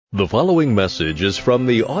The following message is from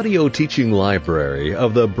the audio teaching library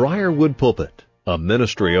of the Briarwood Pulpit, a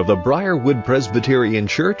ministry of the Briarwood Presbyterian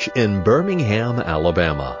Church in Birmingham,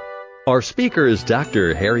 Alabama. Our speaker is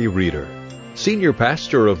Dr. Harry Reeder, Senior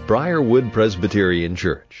Pastor of Briarwood Presbyterian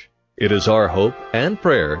Church. It is our hope and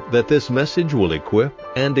prayer that this message will equip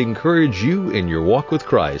and encourage you in your walk with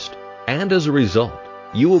Christ, and as a result,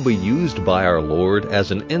 you will be used by our Lord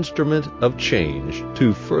as an instrument of change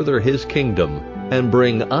to further His kingdom and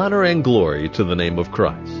bring honor and glory to the name of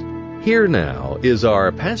Christ. Here now is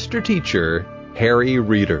our pastor-teacher, Harry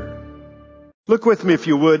Reeder. Look with me, if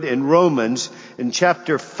you would, in Romans in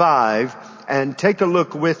chapter 5, and take a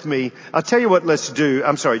look with me. I'll tell you what let's do.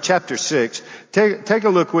 Chapter 6. Take a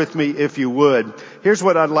look with me, if you would. Here's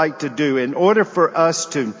what I'd like to do. In order for us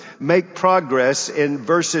to make progress in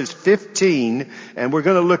verses 15, and we're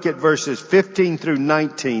going to look at verses 15 through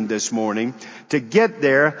 19 this morning. To get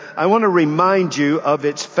there, I want to remind you of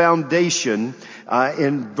its foundation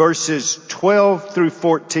in verses 12 through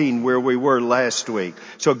 14, where we were last week.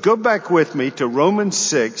 So go back with me to Romans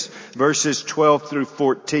 6, verses 12 through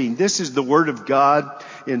 14. This is the Word of God,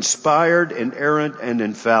 inspired, inerrant, and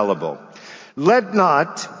infallible. Let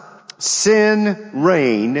not sin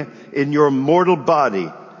reign in your mortal body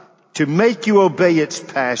to make you obey its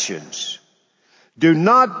passions. Do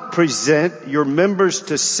not present your members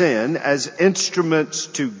to sin as instruments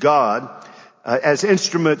to God, as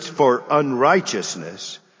instruments for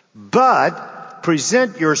unrighteousness, but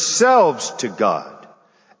present yourselves to God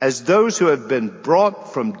as those who have been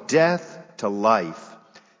brought from death to life,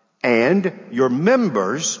 and your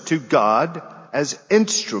members to God as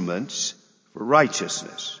instruments for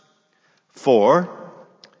righteousness. For,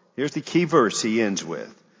 here's the key verse he ends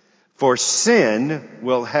with, for sin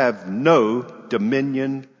will have no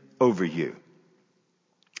dominion over you,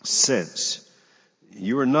 since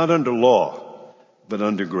you are not under law, but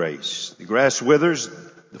under grace. The grass withers,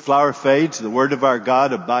 the flower fades, the word of our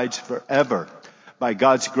God abides forever. By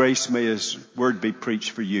God's grace, may His word be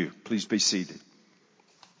preached for you. Please be seated.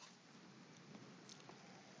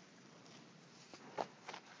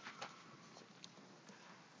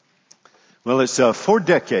 Well, it's 4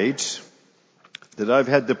 decades that I've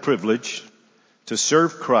had the privilege to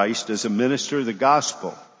serve Christ as a minister of the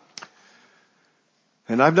gospel.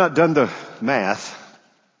 And I've not done the math,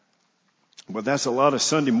 but that's a lot of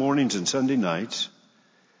Sunday mornings and Sunday nights.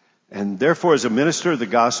 And therefore, as a minister of the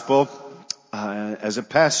gospel, as a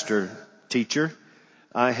pastor, teacher,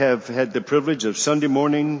 I have had the privilege of Sunday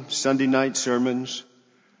morning, Sunday night sermons,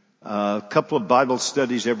 a couple of Bible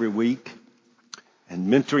studies every week, and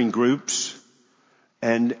mentoring groups.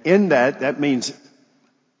 And in that means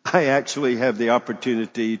I actually have the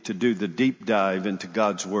opportunity to do the deep dive into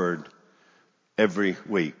God's Word every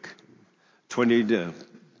week. 20 to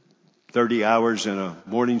 30 hours in a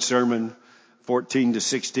morning sermon, 14 to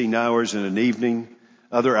 16 hours in an evening,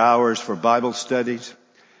 other hours for Bible studies.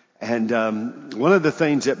 And one of the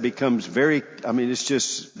things that becomes there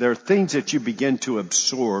are things that you begin to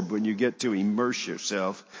absorb when you get to immerse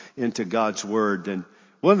yourself into God's Word. And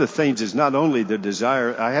one of the things is not only the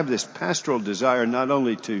desire, I have this pastoral desire not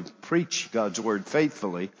only to preach God's Word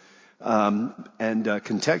faithfully and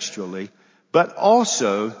contextually, but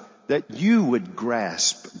also that you would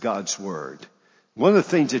grasp God's Word. One of the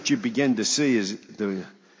things that you begin to see is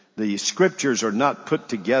the Scriptures are not put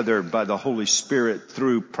together by the Holy Spirit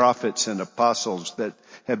through prophets and apostles that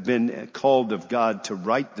have been called of God to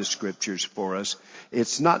write the Scriptures for us.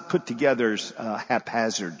 It's not put together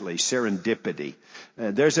haphazardly, serendipity.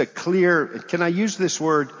 There's a clear, can I use this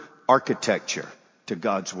word, architecture to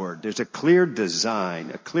God's Word. There's a clear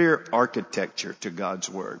design, a clear architecture to God's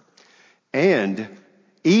Word. And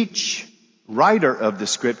each writer of the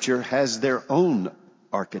Scripture has their own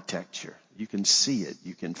architecture. You can see it,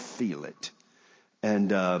 you can feel it,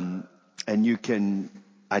 and you can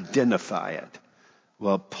identify it.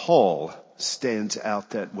 Well, Paul stands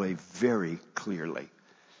out that way very clearly.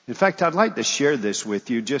 In fact, I'd like to share this with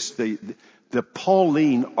you, just the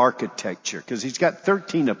Pauline architecture, because he's got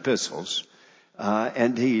 13 epistles,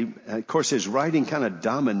 and of course, his writing kind of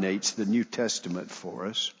dominates the New Testament for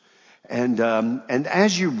us. And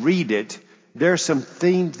as you read it, there are some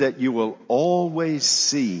themes that you will always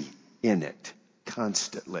see in it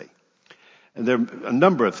constantly. And there are a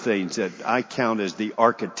number of things that I count as the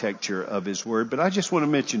architecture of His Word, but I just want to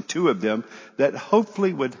mention 2 of them that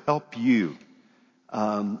hopefully would help you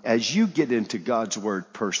as you get into God's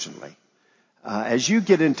Word personally, as you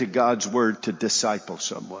get into God's Word to disciple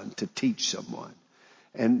someone, to teach someone.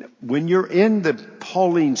 And when you're in the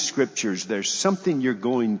Pauline Scriptures, there's something you're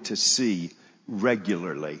going to see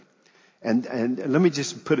regularly. And let me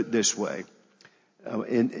just put it this way.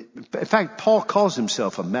 In fact, Paul calls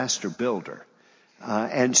himself a master builder.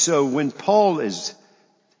 And so when Paul is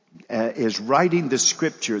writing the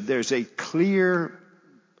scripture, there's a clear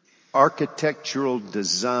architectural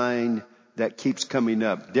design that keeps coming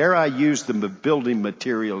up. Dare I use the building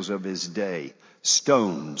materials of his day,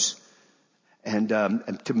 stones, and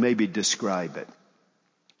to maybe describe it.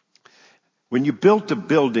 When you built a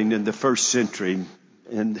building in the first century,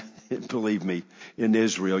 and believe me, in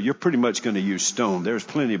Israel, you're pretty much going to use stone. There's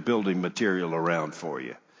plenty of building material around for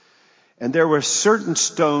you. And there were certain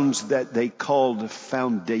stones that they called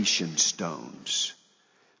foundation stones.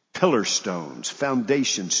 Pillar stones,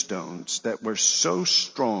 foundation stones that were so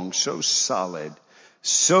strong, so solid,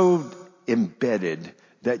 so embedded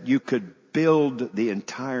that you could build the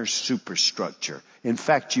entire superstructure. In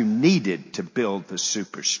fact, you needed to build the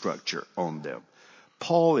superstructure on them.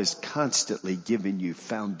 Paul is constantly giving you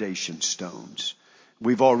foundation stones.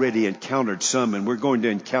 We've already encountered some, and we're going to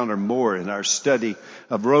encounter more in our study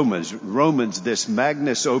of Romans. Romans, this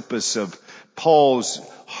magnus opus of Paul's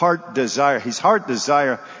heart desire. His heart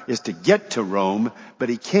desire is to get to Rome, but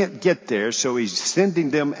he can't get there, so he's sending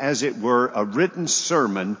them, as it were, a written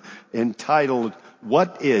sermon entitled,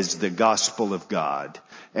 "What is the Gospel of God?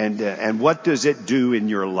 And what does it do in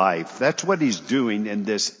your life?" That's what he's doing in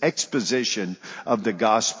this exposition of the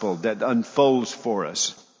gospel that unfolds for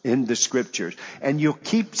us in the scriptures. And he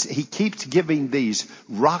keeps giving these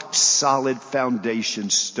rock solid foundation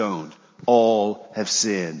stones. All have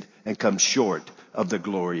sinned and come short of the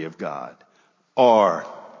glory of God. Or,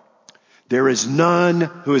 there is none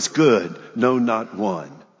who is good, no, not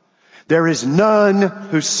one. There is none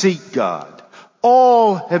who seek God.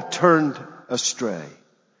 All have turned astray.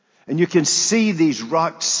 And you can see these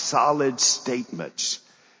rock solid statements.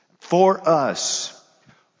 For us,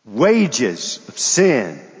 wages of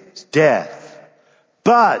sin is death.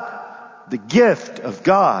 But the gift of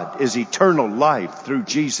God is eternal life through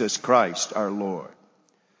Jesus Christ our Lord.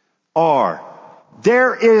 Or,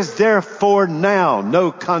 there is therefore now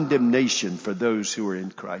no condemnation for those who are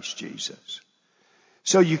in Christ Jesus.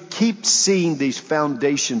 So you keep seeing these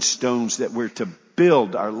foundation stones that we're to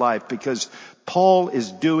build our life, because Paul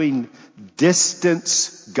is doing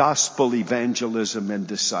distance gospel evangelism and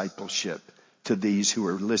discipleship to these who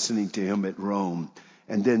are listening to him at Rome,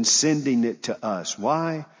 and then sending it to us.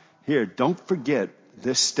 Why? Here, don't forget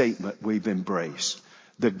this statement we've embraced.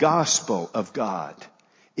 The gospel of God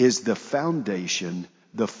is the foundation,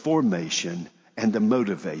 the formation, and the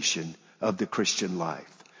motivation of the Christian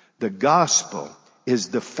life. The gospel is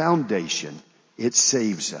the foundation. It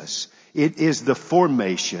saves us. It is the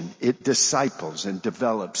formation. It disciples and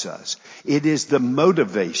develops us. It is the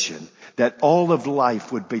motivation that all of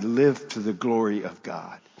life would be lived to the glory of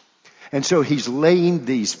God. And so he's laying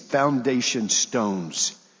these foundation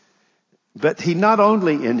stones. But he not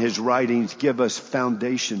only in his writings gives us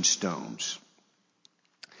foundation stones,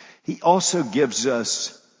 he also gives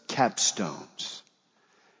us capstones.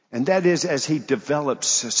 And that is, as he develops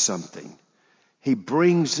something, he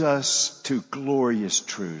brings us to glorious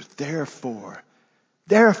truth. Therefore,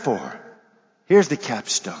 here's the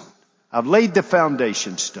capstone. I've laid the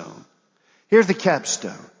foundation stone. Here's the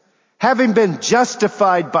capstone. Having been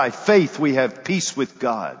justified by faith, we have peace with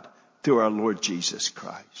God through our Lord Jesus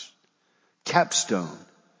Christ. Capstone.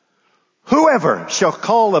 Whoever shall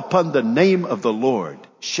call upon the name of the Lord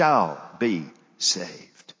shall be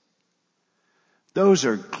saved. Those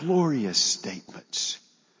are glorious statements.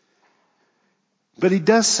 But he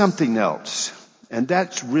does something else, and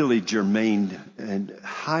that's really germane and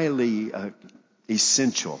highly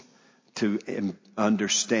essential to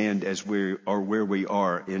understand as we are where we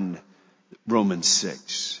are in Romans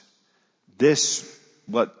 6. This,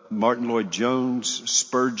 what Martin Lloyd-Jones,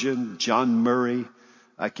 Spurgeon, John Murray,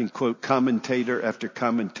 I can quote commentator after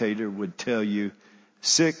commentator would tell you,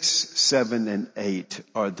 6, 7, and 8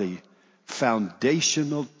 are the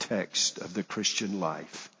foundational text of the Christian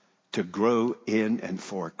life to grow in and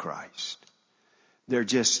for Christ.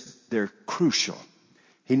 They're crucial.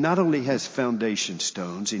 He not only has foundation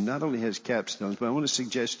stones, he not only has capstones, but I want to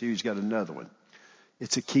suggest to you he's got another one.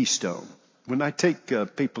 It's a keystone. When I take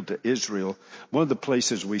people to Israel, one of the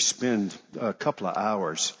places we spend a couple of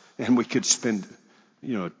hours, and we could spend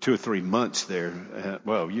 2 or 3 months there.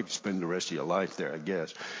 You could spend the rest of your life there, I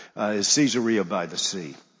guess. Is Caesarea by the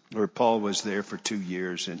Sea, where Paul was there for 2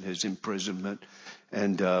 years in his imprisonment.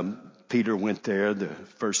 And Peter went there the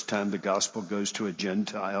first time the gospel goes to a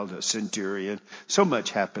Gentile, a centurion. So much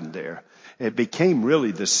happened there. It became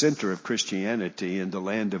really the center of Christianity in the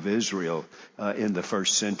land of Israel in the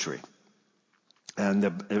first century. And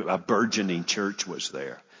a burgeoning church was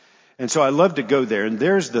there. And so I love to go there, and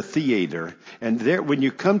there's the theater. And there, when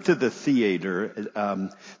you come to the theater,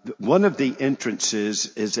 one of the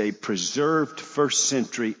entrances is a preserved first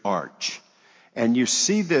century arch. And you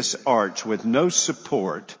see this arch with no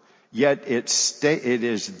support, yet it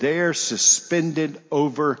is there suspended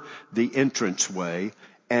over the entranceway.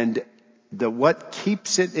 And what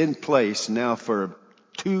keeps it in place now for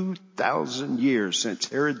 2,000 years since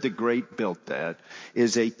Herod the Great built that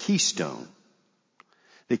is a keystone.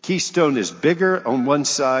 The keystone is bigger on one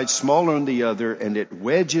side, smaller on the other, and it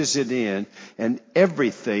wedges it in, and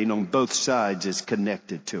everything on both sides is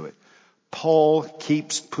connected to it. Paul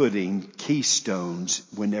keeps putting keystones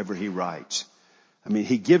whenever he writes. I mean,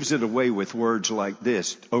 he gives it away with words like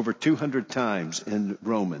this over 200 times in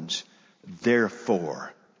Romans.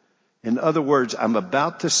 Therefore. In other words, I'm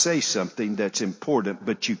about to say something that's important,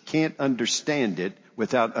 but you can't understand it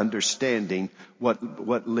without understanding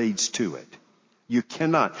what leads to it. You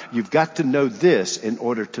cannot. You've got to know this in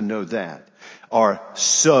order to know that. Or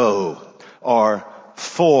so, or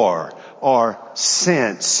for, or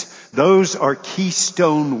since. Those are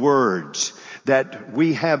keystone words that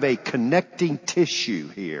we have a connecting tissue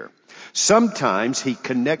here. Sometimes he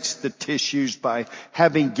connects the tissues by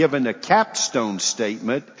having given a capstone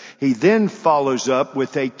statement. He then follows up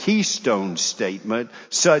with a keystone statement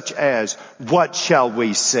such as, what shall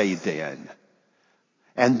we say then?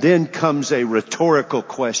 And then comes a rhetorical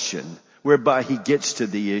question whereby he gets to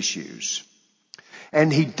the issues.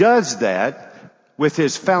 And he does that with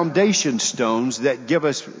his foundation stones that give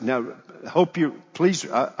us, now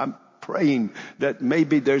I'm praying that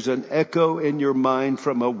maybe there's an echo in your mind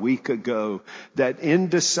from a week ago that in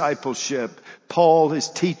discipleship, Paul is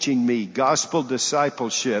teaching me gospel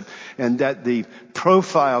discipleship, and that the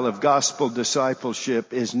profile of gospel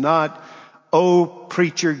discipleship is not, oh,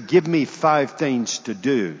 preacher, give me 5 things to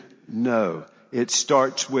do. No, it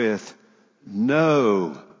starts with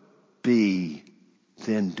know, be,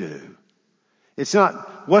 then do. It's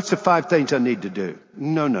not, what's the 5 things I need to do?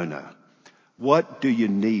 No. What do you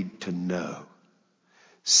need to know?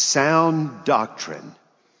 Sound doctrine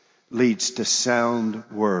leads to sound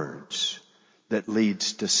words that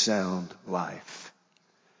leads to sound life.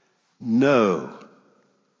 Know,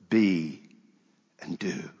 be, and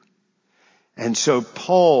do. And so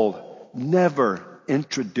Paul never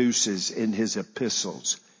introduces in his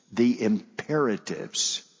epistles the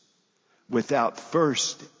imperatives without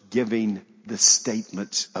first giving the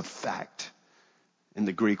statements of fact. In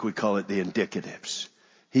the Greek, we call it the indicatives.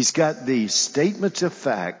 He's got the statements of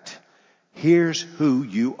fact. Here's who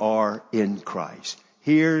you are in Christ.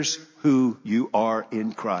 Here's who you are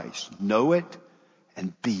in Christ. Know it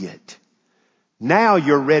and be it. Now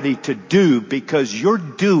you're ready to do, because your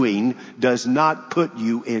doing does not put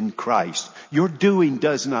you in Christ. Your doing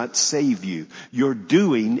does not save you. Your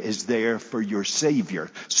doing is there for your Savior.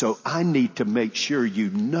 So I need to make sure you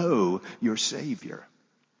know your Savior.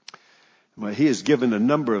 Well, he has given a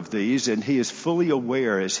number of these, and he is fully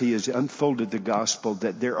aware as he has unfolded the gospel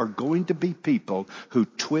that there are going to be people who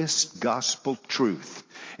twist gospel truth.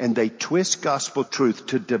 And they twist gospel truth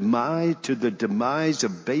to the demise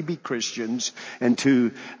of baby Christians and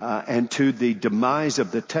to the demise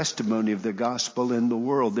of the testimony of the gospel in the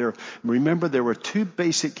world. Remember, there were 2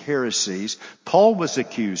 basic heresies Paul was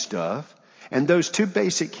accused of. And those 2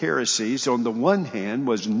 basic heresies, on the one hand,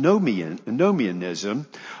 was Nomianism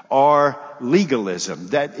or legalism.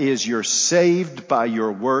 That is, you're saved by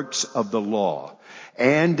your works of the law.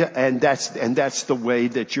 And that's the way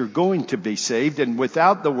that you're going to be saved. And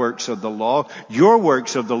without the works of the law, your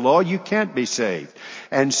works of the law, you can't be saved.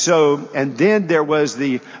 And then there was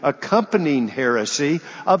the accompanying heresy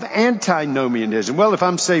of antinomianism. Well, if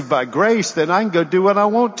I'm saved by grace, then I can go do what I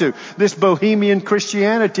want to. This bohemian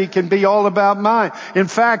Christianity can be all about mine. In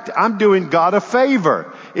fact, I'm doing God a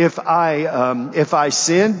favor if I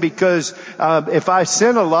sin, because if I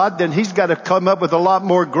sin a lot, then he's got to come up with a lot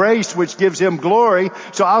more grace, which gives him glory.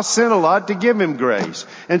 So I'll sin a lot to give him grace.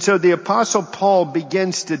 And so the Apostle Paul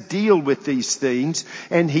begins to deal with these things,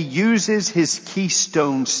 and he uses his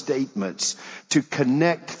keystone statements to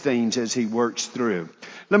connect things as he works through.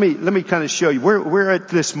 Let me kind of show you. We're at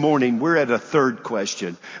this morning, we're at a 3rd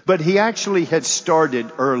question, but he actually had started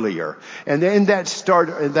earlier. And in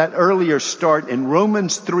that earlier start in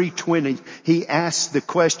Romans 3:20, he asked the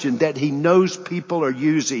question that he knows people are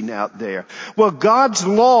using out there. Well, God's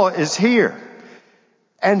law is here.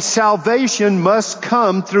 And salvation must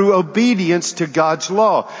come through obedience to God's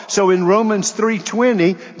law. So in Romans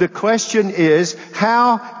 3:20, the question is,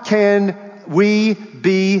 how can we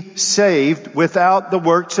be saved without the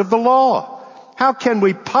works of the law? How can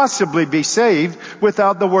we possibly be saved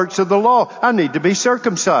without the works of the law? I need to be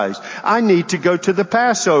circumcised. I need to go to the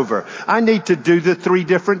Passover. I need to do the 3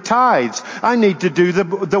 different tithes. I need to do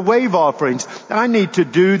the wave offerings. I need to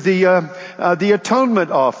do the atonement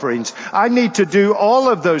offerings. I need to do all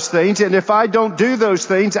of those things. And if I don't do those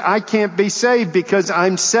things, I can't be saved because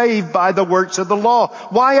I'm saved by the works of the law.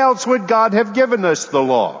 Why else would God have given us the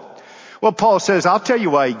law? Well, Paul says, I'll tell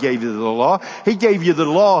you why he gave you the law. He gave you the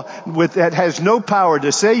law that has no power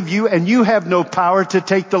to save you, and you have no power to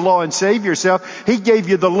take the law and save yourself. He gave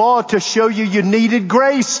you the law to show you needed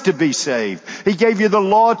grace to be saved. He gave you the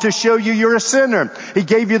law to show you're a sinner. He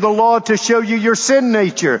gave you the law to show you your sin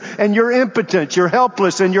nature, and you're impotent, you're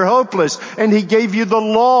helpless, and you're hopeless. And he gave you the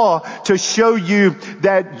law to show you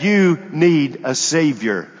that you need a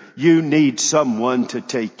Savior. You need someone to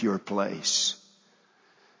take your place.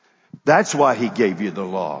 That's why he gave you the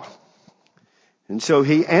law. And so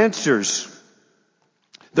he answers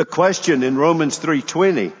the question in Romans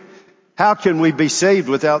 3:20. How can we be saved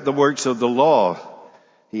without the works of the law?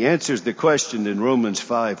 He answers the question in Romans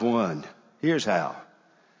 5:1. Here's how.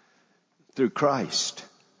 Through Christ,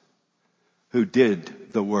 who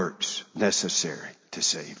did the works necessary to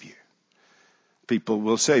save you. People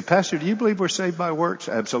will say, Pastor, do you believe we're saved by works?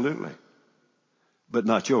 Absolutely. But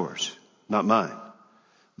not yours, not mine.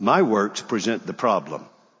 My works present the problem.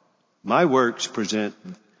 My works present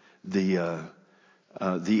the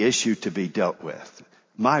issue to be dealt with.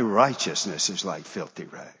 My righteousness is like filthy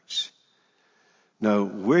rags. No,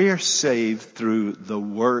 we're saved through the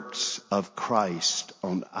works of Christ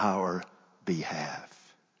on our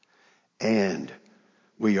behalf. And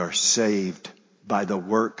we are saved by the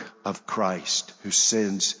work of Christ who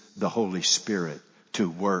sends the Holy Spirit to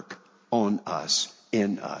work on us,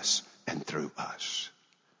 in us, and through us.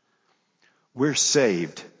 We're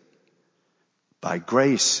saved by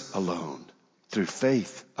grace alone, through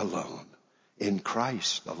faith alone, in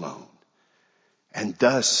Christ alone. And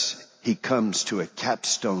thus he comes to a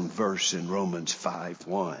capstone verse in Romans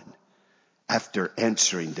 5:1. After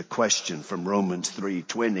answering the question from Romans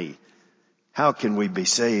 3:20, how can we be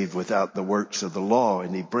saved without the works of the law?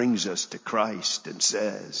 And he brings us to Christ and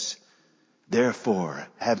says, therefore,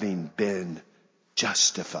 having been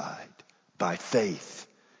justified by faith,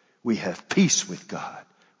 we have peace with God.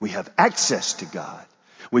 We have access to God.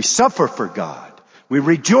 We suffer for God. We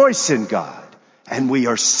rejoice in God. And we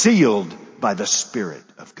are sealed by the Spirit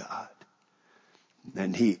of God.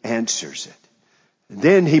 And he answers it. And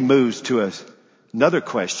then he moves to another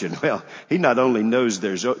question. Well, he not only knows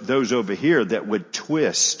there's those over here that would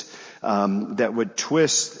twist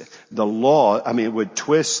the law. I mean, it would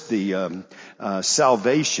twist the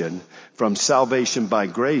salvation from salvation by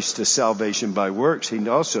grace to salvation by works. He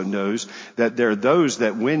also knows that there are those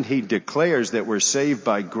that when he declares that we're saved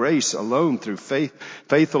by grace alone through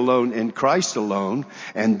faith alone in Christ alone,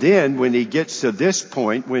 and then when he gets to this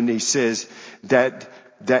point, when he says that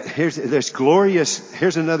here's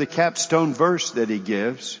another capstone verse that he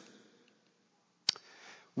gives.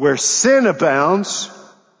 Where sin abounds,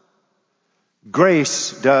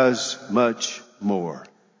 grace does much more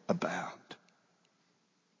abound.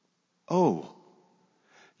 Oh,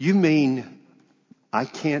 you mean I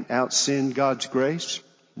can't out-sin God's grace?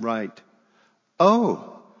 Right.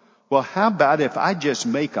 Oh, well, how about if I just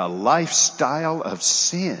make a lifestyle of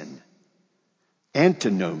sin?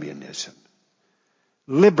 Antinomianism.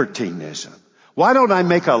 Libertinism. Why don't I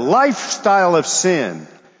make a lifestyle of sin?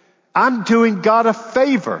 I'm doing God a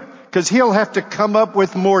favor because he'll have to come up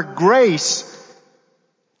with more grace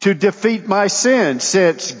to defeat my sin.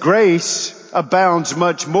 Since grace abounds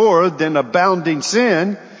much more than abounding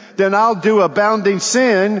sin, then I'll do abounding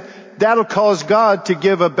sin. That'll cause God to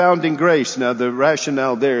give abounding grace. Now, the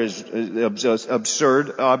rationale there is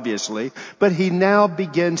absurd, obviously, but he now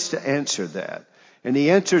begins to answer that. And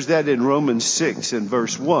he answers that in Romans 6 and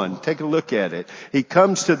verse 1. Take a look at it. He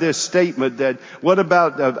comes to this statement that what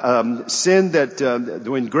about sin that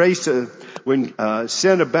when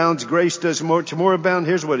sin abounds, grace does much more abound?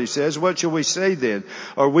 Here's what he says. What shall we say then?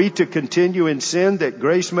 Are we to continue in sin that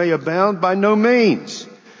grace may abound? By no means.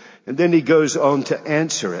 And then he goes on to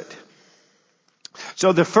answer it.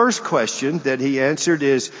 So the first question that he answered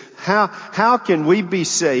is, how can we be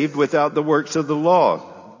saved without the works of the law?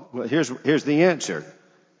 Well, here's the answer.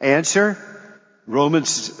 Answer,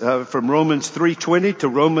 from Romans 3:20 to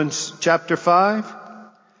Romans chapter 5.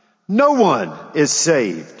 No one is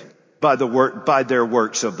saved by their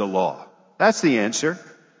works of the law. That's the answer.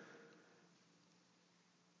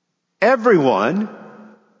 Everyone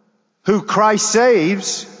who Christ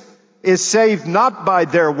saves is saved not by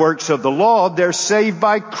their works of the law. They're saved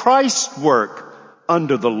by Christ's work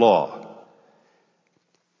under the law.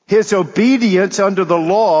 His obedience under the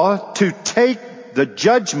law to take the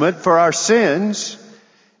judgment for our sins,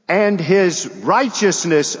 and His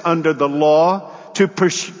righteousness under the law to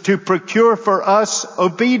procure for us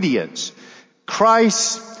obedience.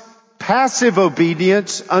 Christ's passive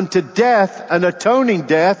obedience unto death, an atoning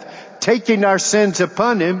death, taking our sins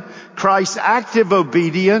upon Him. Christ's active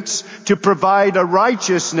obedience to provide a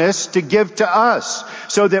righteousness to give to us,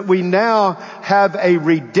 so that we now have a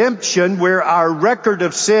redemption where our record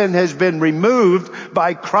of sin has been removed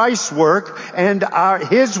by Christ's work, and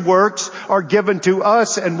His works are given to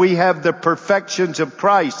us, and we have the perfections of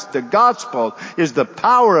Christ. The gospel is the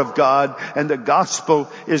power of God, and the gospel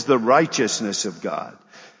is the righteousness of God.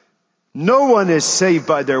 No one is saved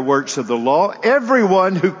by their works of the law.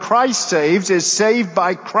 Everyone who Christ saves is saved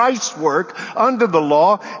by Christ's work under the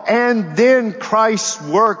law, and then Christ's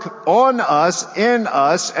work on us, in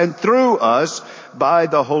us, and through us by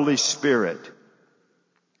the Holy Spirit.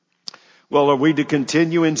 Well, are we to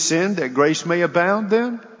continue in sin that grace may abound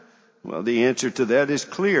then? Well, the answer to that is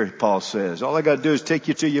clear, Paul says. All I got to do is take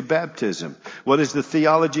you to your baptism. What is the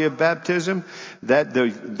theology of baptism?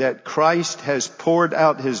 That Christ has poured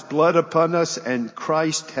out His blood upon us, and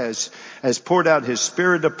Christ has poured out His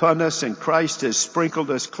Spirit upon us, and Christ has sprinkled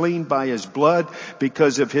us clean by His blood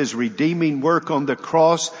because of His redeeming work on the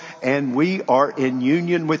cross, and we are in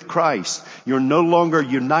union with Christ. You're no longer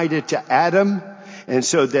united to Adam, and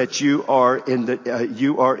so that you are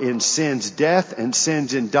in sin's death and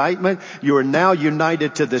sin's indictment. You are now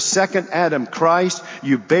united to the second Adam, Christ.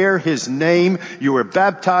 You bear His name. You were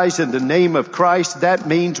baptized in the name of Christ. That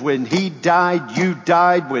means when He died, you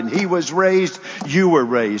died. When He was raised, you were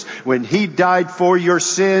raised. When He died for your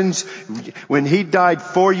sins, and when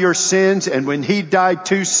He died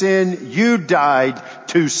to sin, you died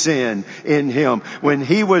to sin in Him. When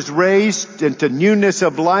He was raised into newness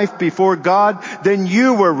of life before God, then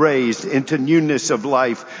you were raised into newness of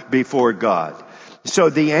life before God.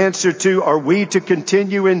 So the answer to, are we to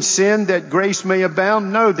continue in sin that grace may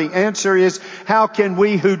abound? No, the answer is, how can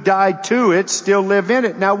we who died to it still live in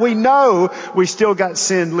it? Now we know we still got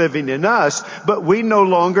sin living in us, but we no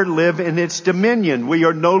longer live in its dominion. We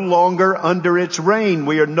are no longer under its reign.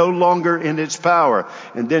 We are no longer in its power.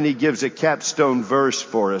 And then he gives a capstone verse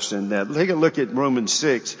for us in that. Take a look at Romans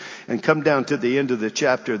 6 and come down to the end of the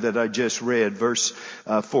chapter that I just read, verse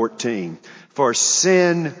 14. For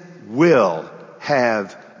sin will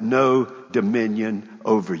have no dominion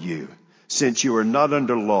over you, since you are not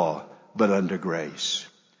under law, but under grace.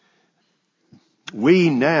 We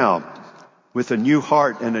now, with a new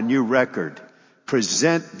heart and a new record,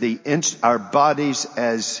 present our bodies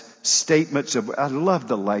as statements of, I love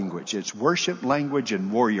the language. It's worship language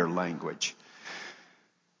and warrior language.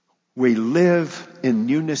 We live in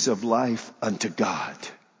newness of life unto God.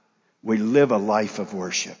 We live a life of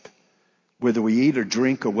worship. Whether we eat or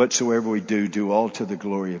drink or whatsoever we do all to the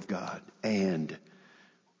glory of God. And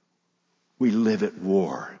we live at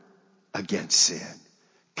war against sin.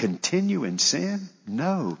 Continue in sin?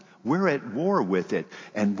 No. We're at war with it.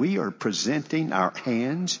 And we are presenting our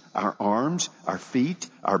hands, our arms, our feet,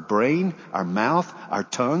 our brain, our mouth, our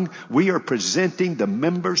tongue. We are presenting the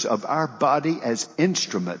members of our body as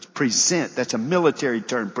instruments. Present. That's a military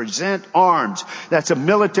term. Present arms. That's a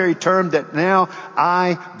military term that now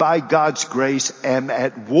I, by God's grace, am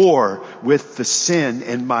at war with the sin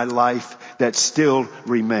in my life that still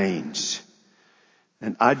remains.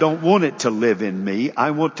 And I don't want it to live in me.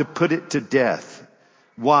 I want to put it to death.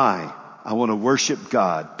 Why? I want to worship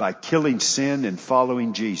God by killing sin and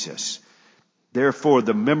following Jesus. Therefore,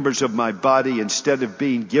 the members of my body, instead of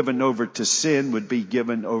being given over to sin, would be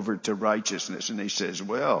given over to righteousness. And he says,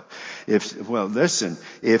 if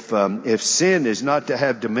sin is not to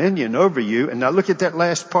have dominion over you, and now look at that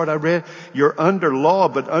last part I read, you're under law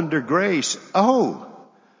but under grace. Oh,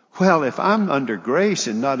 well, if I'm under grace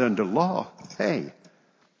and not under law, hey,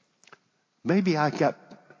 maybe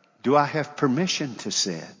do I have permission to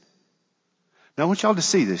sin? Now I want y'all to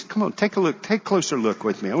see this. Come on, take a look. Take a closer look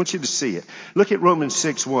with me. I want you to see it. Look at Romans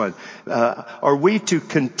 6:1. Are we to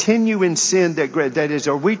continue in sin that is,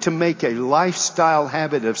 are we to make a lifestyle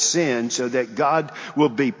habit of sin so that God will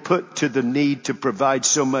be put to the need to provide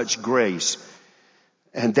so much grace?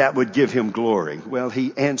 And that would give Him glory. Well,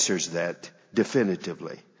 He answers that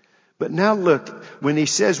definitively. But now look, when He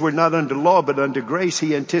says we're not under law but under grace,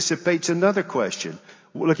 He anticipates another question.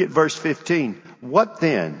 Look at verse 15. What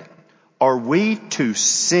then? Are we to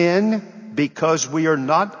sin because we are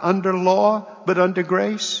not under law but under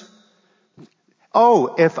grace?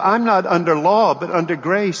 Oh, if I'm not under law but under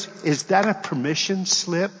grace, is that a permission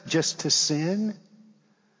slip just to sin?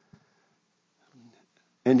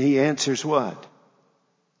 And he answers what?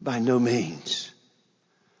 By no means.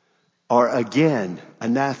 Or again,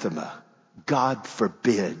 anathema. God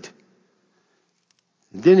forbid.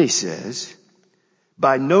 Then he says,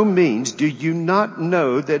 by no means, do you not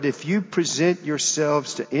know that if you present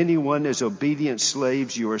yourselves to anyone as obedient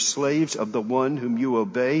slaves, you are slaves of the one whom you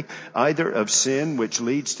obey, either of sin, which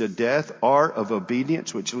leads to death, or of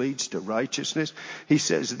obedience, which leads to righteousness? He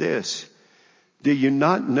says this, do you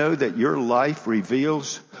not know that your life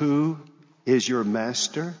reveals who is your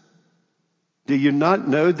master? Do you not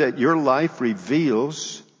know that your life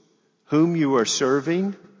reveals whom you are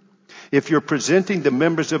serving? If you're presenting the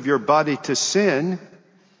members of your body to sin,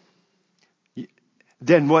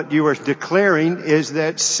 then what you are declaring is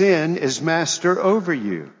that sin is master over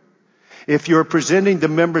you. If you're presenting the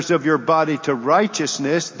members of your body to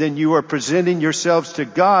righteousness, then you are presenting yourselves to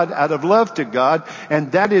God out of love to God.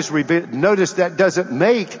 And that is, notice that doesn't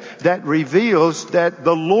make, that reveals that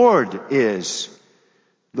the Lord is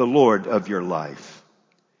the Lord of your life.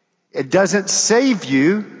 It doesn't save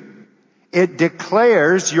you. It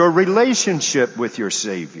declares your relationship with your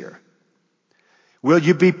Savior. Will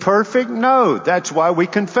you be perfect? No. That's why we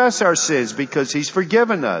confess our sins, because He's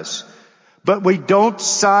forgiven us. But we don't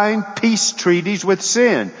sign peace treaties with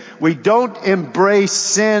sin. We don't embrace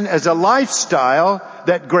sin as a lifestyle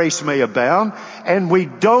that grace may abound. And we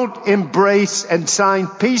don't embrace and sign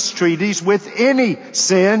peace treaties with any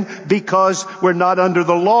sin because we're not under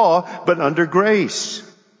the law, but under grace.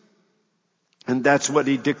 And that's what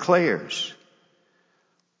he declares.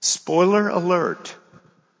 Spoiler alert.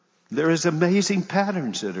 There is amazing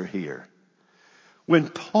patterns that are here. When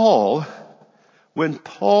Paul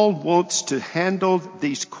wants to handle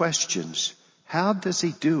these questions, how does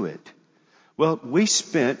he do it? Well, we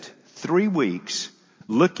spent 3 weeks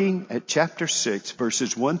looking at chapter 6,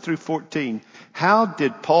 verses 1 through 14. How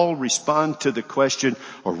did Paul respond to the question,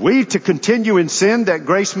 are we to continue in sin that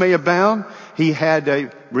grace may abound? He had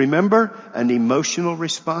an emotional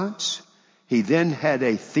response. He then had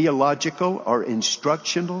a theological or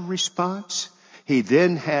instructional response. He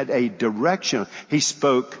then had a direction. He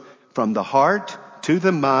spoke from the heart to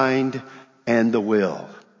the mind and the will.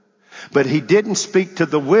 But he didn't speak to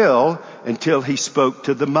the will until he spoke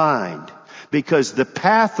to the mind. Because the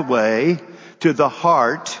pathway to the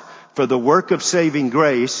heart for the work of saving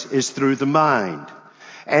grace is through the mind.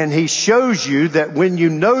 And he shows you that when you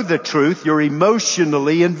know the truth, you're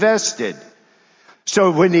emotionally invested.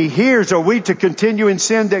 So when he hears, are we to continue in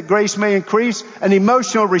sin that grace may increase? An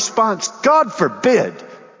emotional response, God forbid.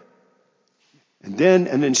 And then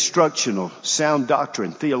an instructional, sound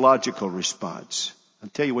doctrine, theological response. I'll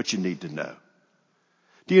tell you what you need to know.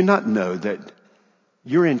 Do you not know that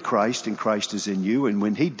you're in Christ and Christ is in you? And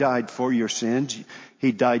when he died for your sins,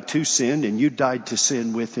 he died to sin and you died to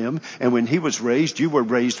sin with him. And when he was raised, you were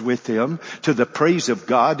raised with him to the praise of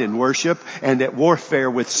God in worship and at warfare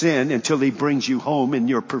with sin until he brings you home in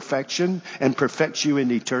your perfection and perfects you in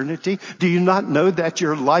eternity. Do you not know that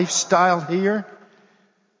your lifestyle here?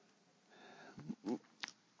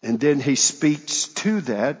 And then he speaks to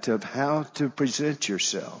that of how to present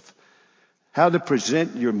yourself. How to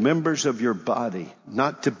present your members of your body,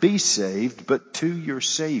 not to be saved, but to your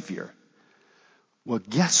Savior. Well,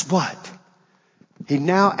 guess what? He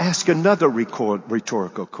now asks another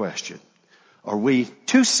rhetorical question. Are we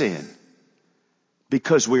to sin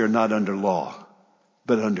because we are not under law,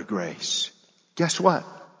 but under grace? Guess what?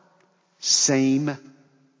 Same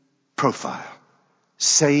profile,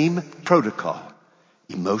 same protocol,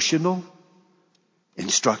 emotional,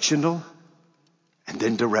 instructional, and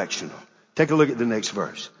then directional. Take a look at the next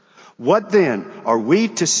verse. What then? Are we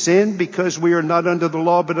to sin because we are not under the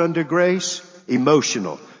law but under grace?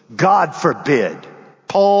 Emotional. God forbid.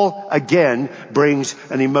 Paul again brings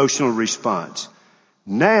an emotional response.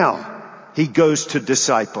 Now he goes to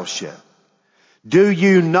discipleship. Do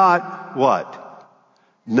you not what?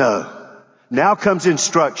 Know. Now comes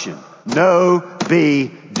instruction. Know,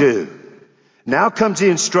 be, do. Now comes the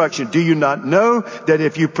instruction. Do you not know that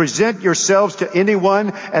if you present yourselves to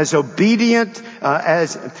anyone as obedient,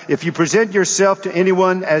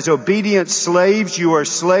 slaves, you are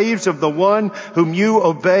slaves of the one whom you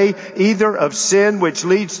obey, either of sin which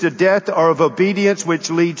leads to death or of obedience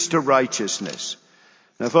which leads to righteousness.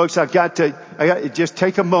 Now folks, I got to just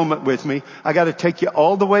take a moment with me. I got to take you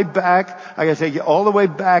all the way back. I got to take you all the way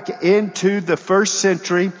back into the first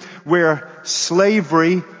century where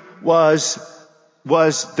slavery was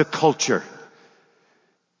the culture.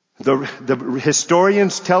 The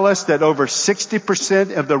historians tell us that over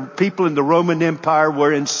 60% of the people in the Roman Empire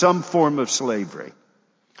were in some form of slavery.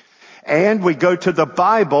 And we go to the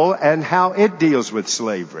Bible and how it deals with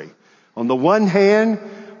slavery. On the one hand,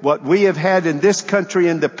 what we have had in this country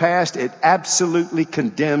in the past, it absolutely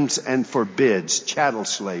condemns and forbids chattel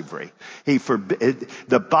slavery.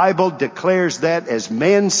 The Bible declares that as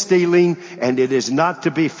man stealing, and it is not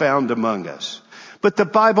to be found among us. But the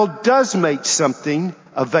Bible does make something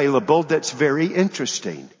available that's very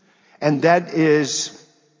interesting. And that is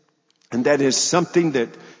something that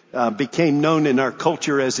became known in our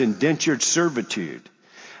culture as indentured servitude.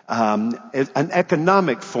 An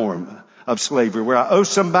economic form of slavery where I owe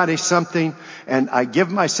somebody something and I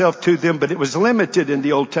give myself to them, but it was limited in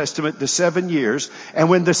the Old Testament to 7 years. And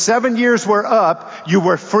when the 7 years were up, you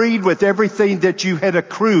were freed with everything that you had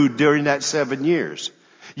accrued during that 7 years.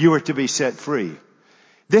 You were to be set free.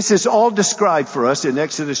 This is all described for us in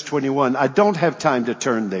Exodus 21. I don't have time to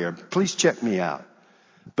turn there. Please check me out.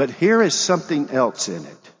 But here is something else in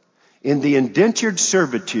it. In the indentured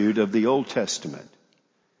servitude of the Old Testament,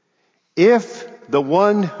 if the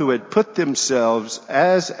one who had put themselves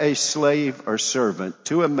as a slave or servant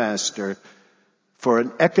to a master for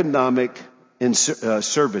an economic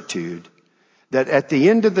servitude, that at the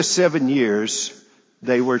end of the 7 years,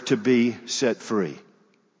 they were to be set free.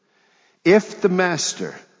 If the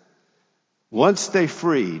master, once they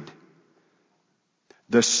freed,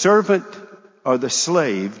 the servant or the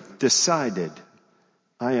slave decided,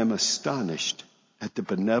 I am astonished at the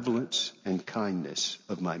benevolence and kindness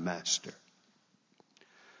of my master.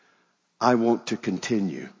 I want to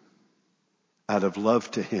continue out of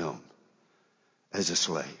love to him as a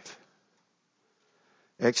slave.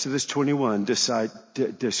 Exodus 21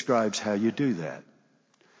 describes how you do that.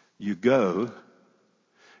 You go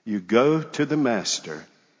to the master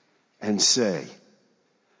and say,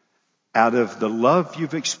 out of the love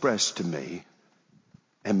you've expressed to me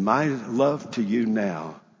and my love to you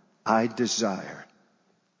now, I desire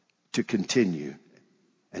to continue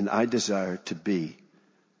and I desire to be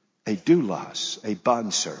a doulos, a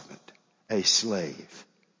bondservant, a slave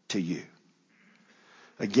to you.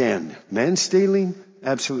 Again, man stealing,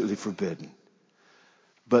 absolutely forbidden.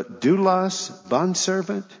 But doulos,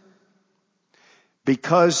 bondservant,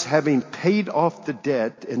 because having paid off the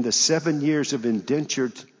debt in the 7 years of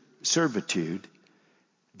indentured servitude,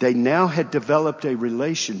 they now had developed a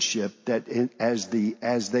relationship that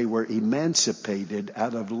as they were emancipated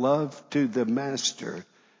out of love to the master,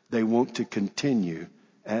 they want to continue.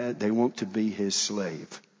 They want to be his slave.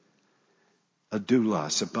 A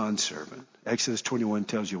doulos, a bondservant. Exodus 21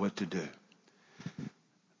 tells you what to do.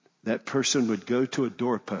 That person would go to a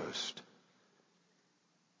doorpost,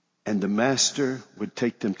 and the master would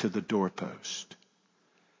take them to the doorpost,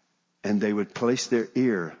 and they would place their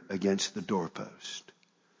ear against the doorpost,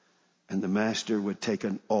 and the master would take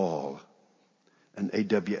an awl, an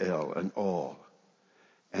AWL, an awl,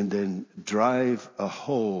 and then drive a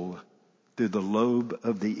hole through the lobe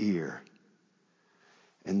of the ear.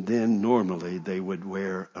 And then normally they would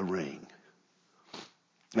wear a ring.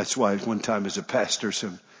 That's why one time as a pastor,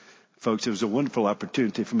 some folks, it was a wonderful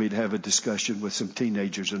opportunity for me to have a discussion with some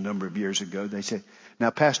teenagers a number of years ago. They said,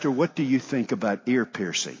 now, Pastor, what do you think about ear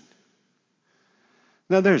piercing?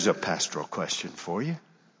 Now, there's a pastoral question for you.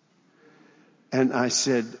 And I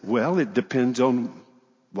said, well, it depends on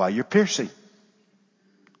why you're piercing.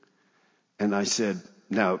 And I said,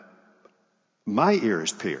 now, my ear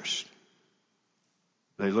is pierced.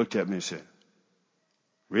 They looked at me and said,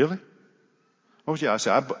 really? Oh, yeah. I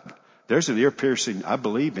said, there's an ear piercing I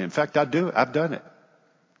believe in. In fact, I do. I've done it.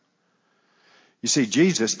 You see,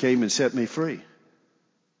 Jesus came and set me free.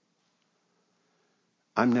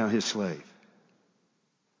 I'm now his slave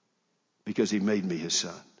because he made me his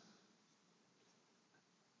son.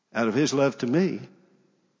 Out of his love to me,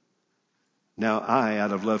 now I,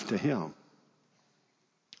 out of love to him,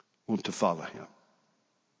 want to follow him.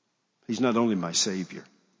 He's not only my Savior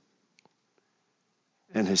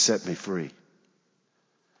and has set me free.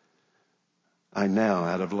 I now,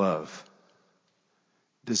 out of love,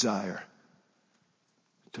 desire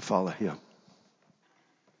to follow him.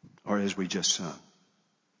 Or as we just sung,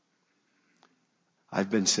 I've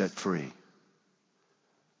been set free.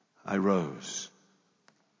 I rose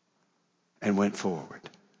and went forward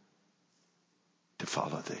to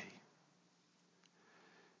follow thee.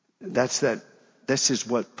 This is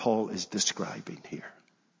what Paul is describing here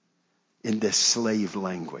in this slave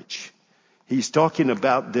language. He's talking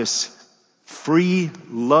about this free,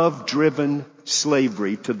 love-driven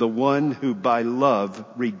slavery to the one who by love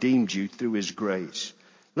redeemed you through his grace.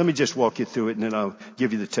 Let me just walk you through it and then I'll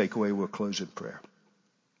give you the takeaway. We'll close in prayer.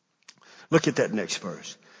 Look at that next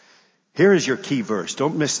verse. Here is your key verse.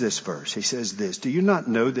 Don't miss this verse. He says this, do you not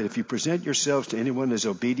know that if you present yourselves to anyone as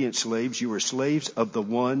obedient slaves, you are slaves of the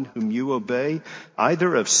one whom you obey,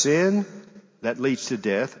 either of sin that leads to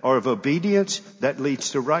death, or of obedience that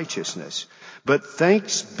leads to righteousness. But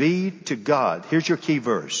thanks be to God. Here's your key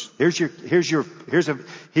verse.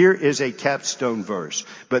 Here is a capstone verse.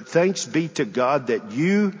 But thanks be to God that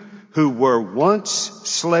you who were once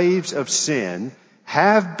slaves of sin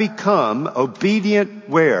have become obedient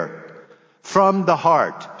where? From the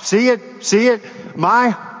heart. See it? See it?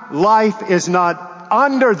 My life is not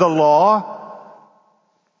under the law.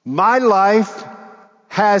 My life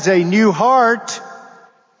has a new heart.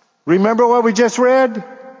 Remember what we just read?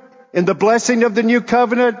 In the blessing of the new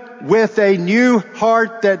covenant, with a new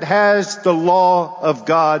heart that has the law of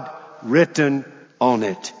God written on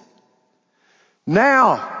it.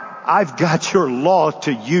 Now, I've got your law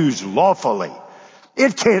to use lawfully.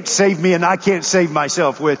 It can't save me and I can't save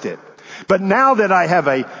myself with it. But now that I have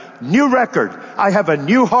a new record, I have a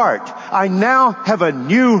new heart, I now have a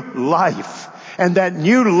new life. And that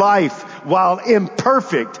new life, while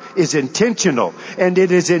imperfect, is intentional. And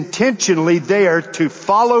it is intentionally there to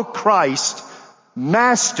follow Christ,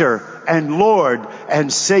 Master and Lord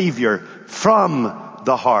and Savior, from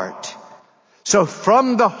the heart. So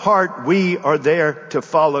from the heart we are there to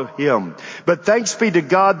follow Him. But thanks be to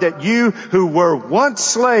God that you who were once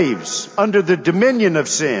slaves under the dominion of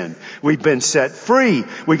sin, we've been set free.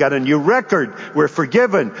 We got a new record. We're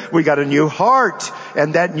forgiven. We got a new heart.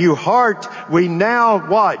 And that new heart we now,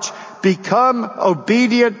 watch, become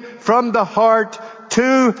obedient from the heart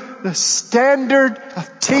to the standard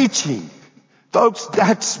of teaching. Folks,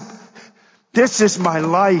 this is my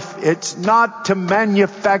life. It's not to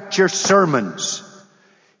manufacture sermons.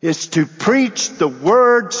 It's to preach the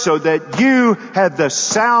Word so that you have the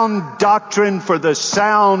sound doctrine for the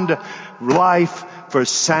sound life, for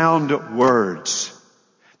sound words.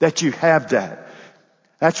 That you have that.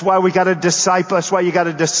 That's why we got a disciple. That's why you got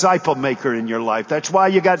a disciple maker in your life. That's why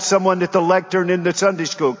you got someone at the lectern in the Sunday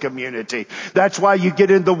school community. That's why you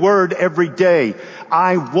get in the Word every day.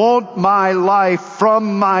 I want my life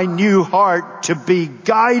from my new heart to be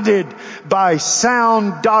guided by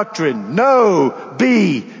sound doctrine. Know,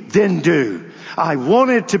 be, then do. I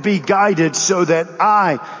want it to be guided so that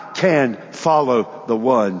I can follow the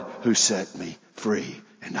one who set me free.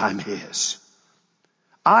 And I'm His.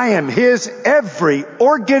 I am His, every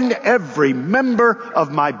organ, every member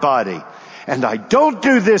of my body. And I don't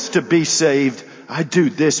do this to be saved. I do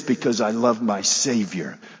this because I love my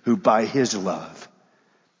Savior, who by His love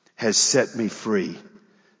has set me free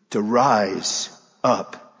to rise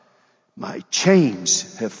up. My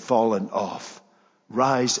chains have fallen off.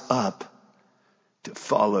 Rise up to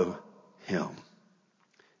follow Him.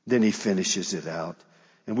 Then He finishes it out.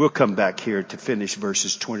 And we'll come back here to finish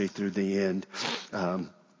verses 20 through the end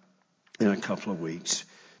in a couple of weeks.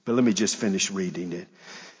 But let me just finish reading it.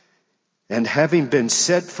 And having been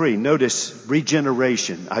set free, notice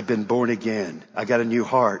regeneration. I've been born again. I got a new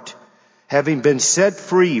heart. Having been set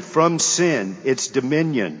free from sin, its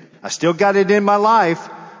dominion. I still got it in my life,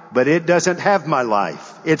 but it doesn't have my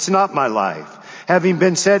life. It's not my life. Having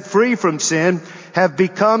been set free from sin, have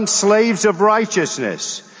become slaves of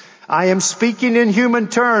righteousness. I am speaking in human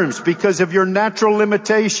terms because of your natural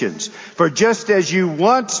limitations. For just as you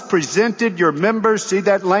once presented your members, see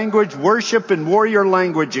that language, worship and warrior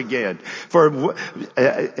language again.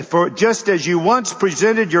 For just as you once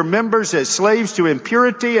presented your members as slaves to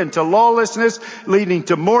impurity and to lawlessness, leading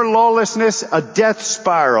to more lawlessness, a death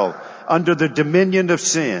spiral under the dominion of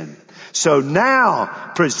sin. So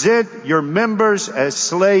now present your members as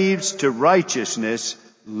slaves to righteousness,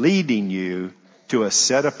 leading you to a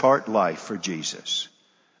set-apart life for Jesus,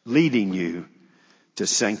 leading you to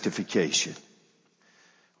sanctification.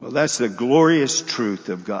 Well, that's the glorious truth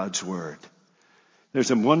of God's Word.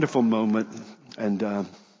 There's a wonderful moment, and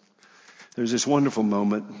there's this wonderful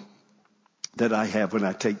moment that I have when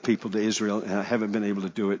I take people to Israel, and I haven't been able to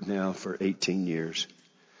do it now for 18 years.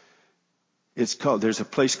 There's a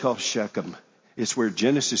place called Shechem. It's where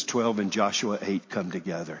Genesis 12 and Joshua 8 come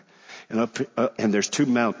together. And there's two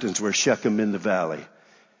mountains where Shechem in the valley.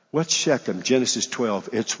 What's Shechem? Genesis 12.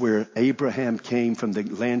 It's where Abraham came from the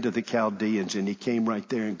land of the Chaldeans, and he came right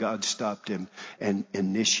there, and God stopped him and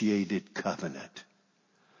initiated covenant.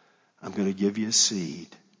 I'm going to give you a seed.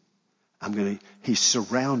 He's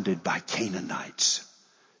surrounded by Canaanites.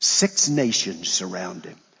 6 nations surround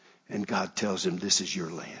him. And God tells him, this is your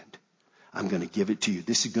land. I'm going to give it to you.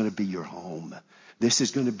 This is going to be your home. This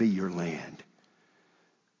is going to be your land.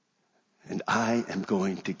 And I am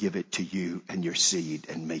going to give it to you and your seed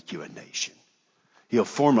and make you a nation. He'll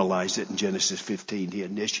formalize it in Genesis 15. He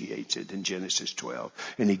initiates it in Genesis 12.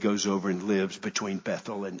 And he goes over and lives between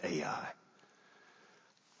Bethel and Ai.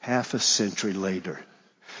 Half a century later,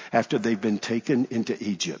 after they've been taken into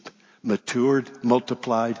Egypt, matured,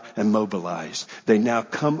 multiplied, and mobilized. They now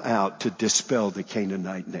come out to dispel the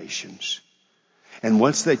Canaanite nations. And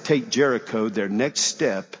once they take Jericho, their next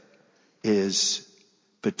step is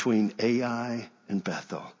between Ai and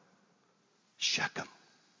Bethel, Shechem.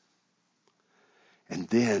 And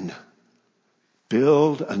then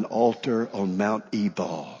build an altar on Mount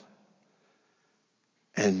Ebal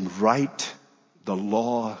and write the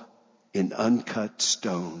law in uncut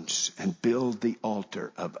stones and build the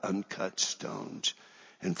altar of uncut stones.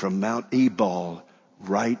 And from Mount Ebal,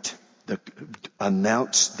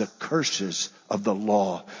 announce the curses of the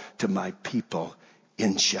law to my people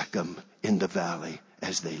in Shechem, in the valley,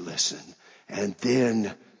 as they listen. And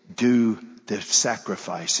then do the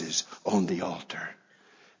sacrifices on the altar.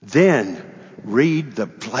 Then read the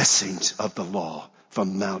blessings of the law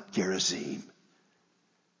from Mount Gerizim.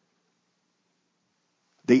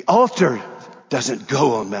 The altar doesn't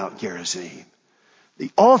go on Mount Gerizim.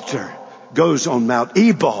 The altar goes on Mount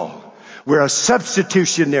Ebal, where a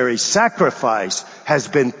substitutionary sacrifice has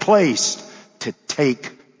been placed to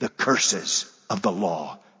take the curses of the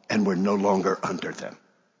law, and we're no longer under them.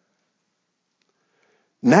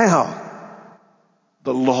 Now,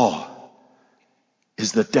 the law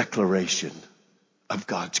is the declaration of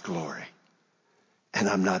God's glory, and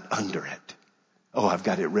I'm not under it. Oh, I've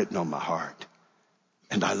got it written on my heart,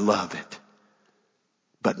 and I love it,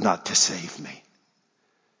 but not to save me,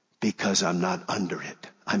 because I'm not under it.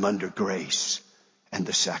 I'm under grace and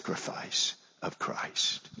the sacrifice of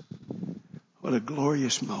Christ. What a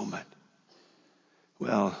glorious moment.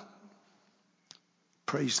 Well,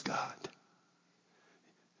 praise God.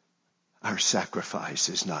 Our sacrifice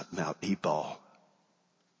is not Mount Ebal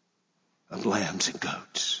of lambs and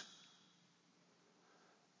goats.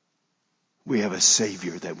 We have a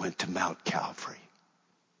Savior that went to Mount Calvary.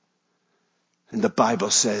 And the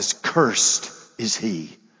Bible says, cursed is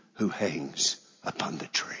he who hangs upon the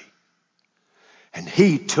tree. And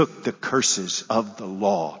he took the curses of the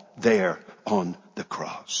law there on the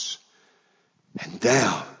cross. And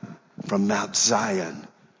now, from Mount Zion,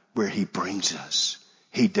 where he brings us,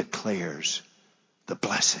 he declares the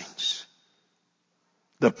blessings.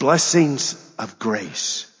 The blessings of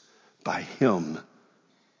grace by him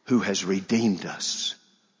who has redeemed us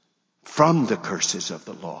from the curses of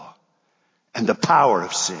the law and the power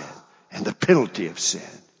of sin and the penalty of sin,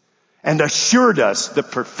 and assured us the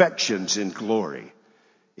perfections in glory,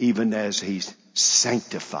 even as he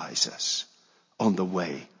sanctifies us on the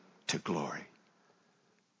way to glory.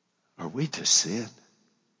 Are we to sin?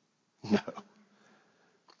 No.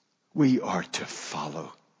 We are to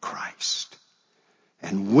follow Christ.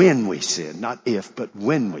 And when we sin, not if, but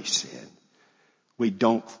when we sin, we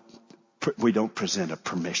don't present a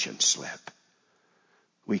permission slip.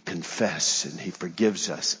 We confess, and he forgives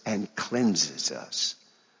us and cleanses us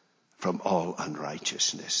from all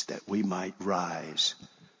unrighteousness, that we might rise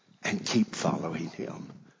and keep following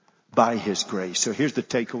him by his grace. So here's the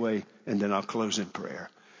takeaway, and then I'll close in prayer.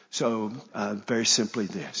 So very simply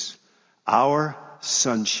this: our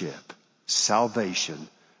sonship, salvation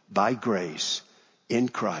by grace in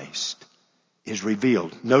Christ is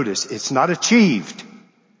revealed. Notice, it's not achieved.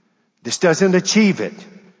 This doesn't achieve it.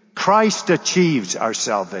 Christ achieves our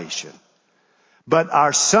salvation. But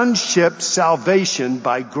our sonship, salvation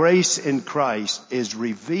by grace in Christ, is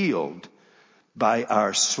revealed by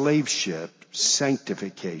our slaveship,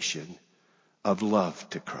 sanctification of love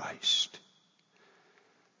to Christ.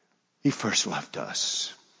 He first loved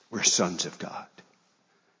us. We're sons of God.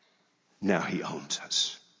 Now he owns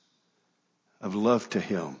us. Of love to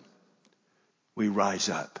him, we rise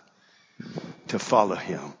up to follow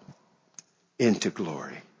him into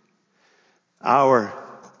glory. Our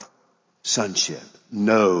sonship.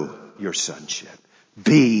 Know your sonship.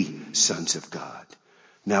 Be sons of God.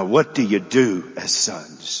 Now, what do you do as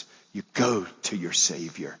sons? You go to your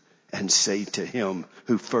Savior and say to him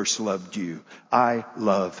who first loved you, I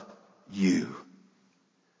love you.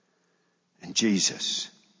 And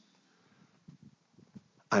Jesus,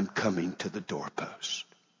 I'm coming to the doorpost.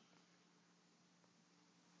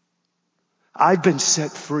 I've been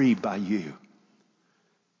set free by you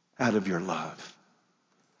out of your love.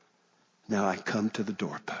 Now I come to the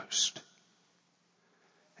doorpost.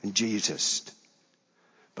 And Jesus,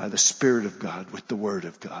 by the Spirit of God, with the Word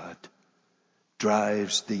of God,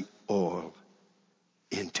 drives the oil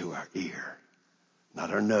into our ear,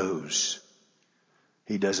 not our nose.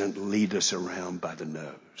 He doesn't lead us around by the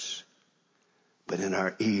nose. But in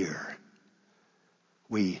our ear,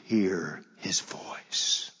 we hear his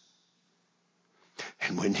voice.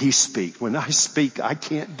 And when he speaks, when I speak, I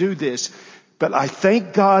can't do this. But I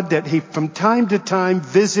thank God that He from time to time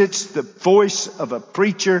visits the voice of a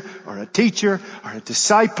preacher or a teacher or a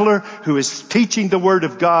discipler who is teaching the Word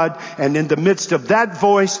of God. And in the midst of that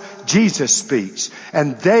voice, Jesus speaks.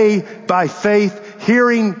 And they, by faith,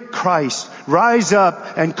 hearing Christ, rise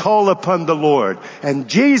up and call upon the Lord. And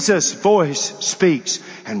Jesus' voice speaks.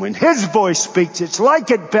 And when His voice speaks, it's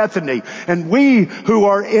like at Bethany. And we who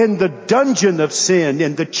are in the dungeon of sin,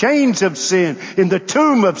 in the chains of sin, in the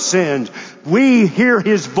tomb of sin, we hear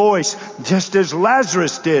His voice just as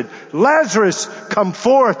Lazarus did. Lazarus, come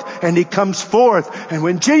forth, and he comes forth. And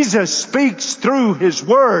when Jesus speaks through His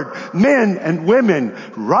word, men and women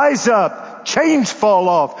rise up, chains fall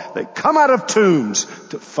off, they come out of tombs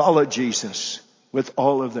to follow Jesus with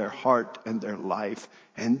all of their heart and their life.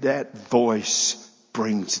 And that voice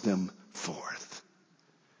brings them forth.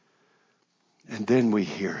 And then we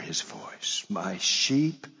hear His voice. My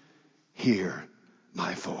sheep hear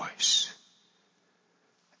my voice.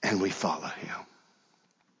 And we follow Him.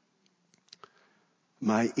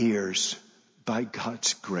 My ears, by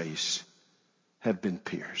God's grace, have been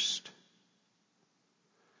pierced.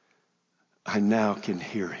 I now can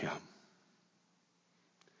hear Him.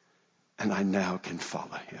 And I now can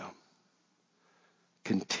follow Him.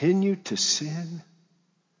 Continue to sin?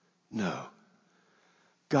 No.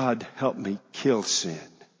 God, help me kill sin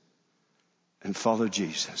and follow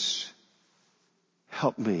Jesus.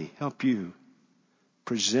 Help me, help you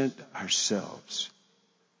present ourselves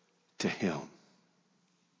to Him.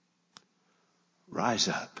 Rise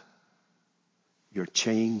up. Your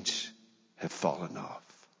chains have fallen off.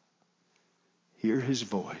 Hear His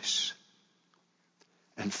voice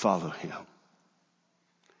and follow Him.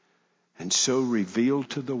 And so reveal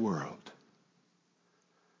to the world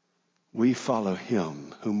we follow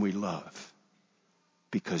Him whom we love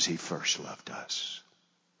because He first loved us.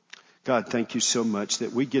 God, thank you so much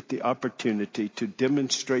that we get the opportunity to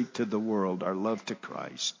demonstrate to the world our love to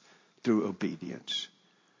Christ through obedience.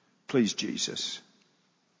 Please, Jesus,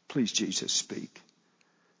 speak.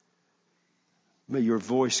 May your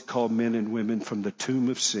voice call men and women from the tomb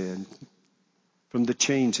of sin, from the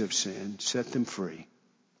chains of sin, set them free,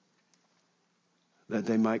 that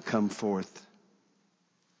they might come forth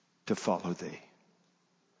to follow Thee.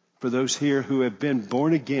 For those here who have been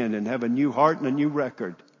born again and have a new heart and a new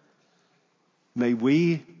record, may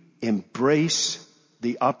we embrace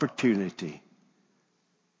the opportunity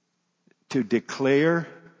to declare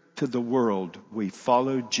to the world we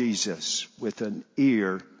follow Jesus with an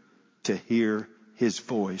ear to hear His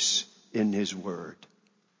voice in His word.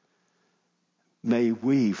 May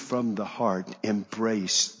we from the heart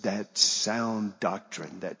embrace that sound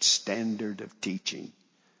doctrine, that standard of teaching,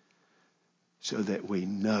 so that we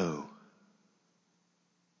know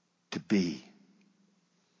to be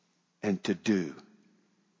and to do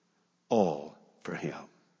all for Him.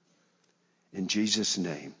 In Jesus'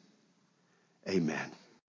 name, amen.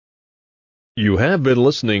 You have been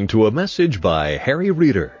listening to a message by Harry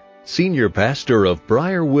Reeder, Senior Pastor of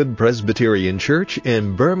Briarwood Presbyterian Church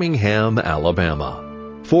in Birmingham,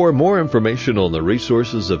 Alabama. For more information on the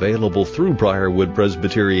resources available through Briarwood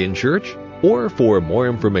Presbyterian Church, or for more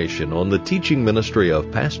information on the teaching ministry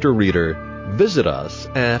of Pastor Reeder, visit us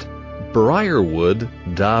at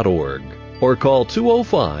briarwood.org or call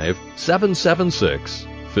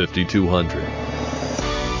 205-776-5200.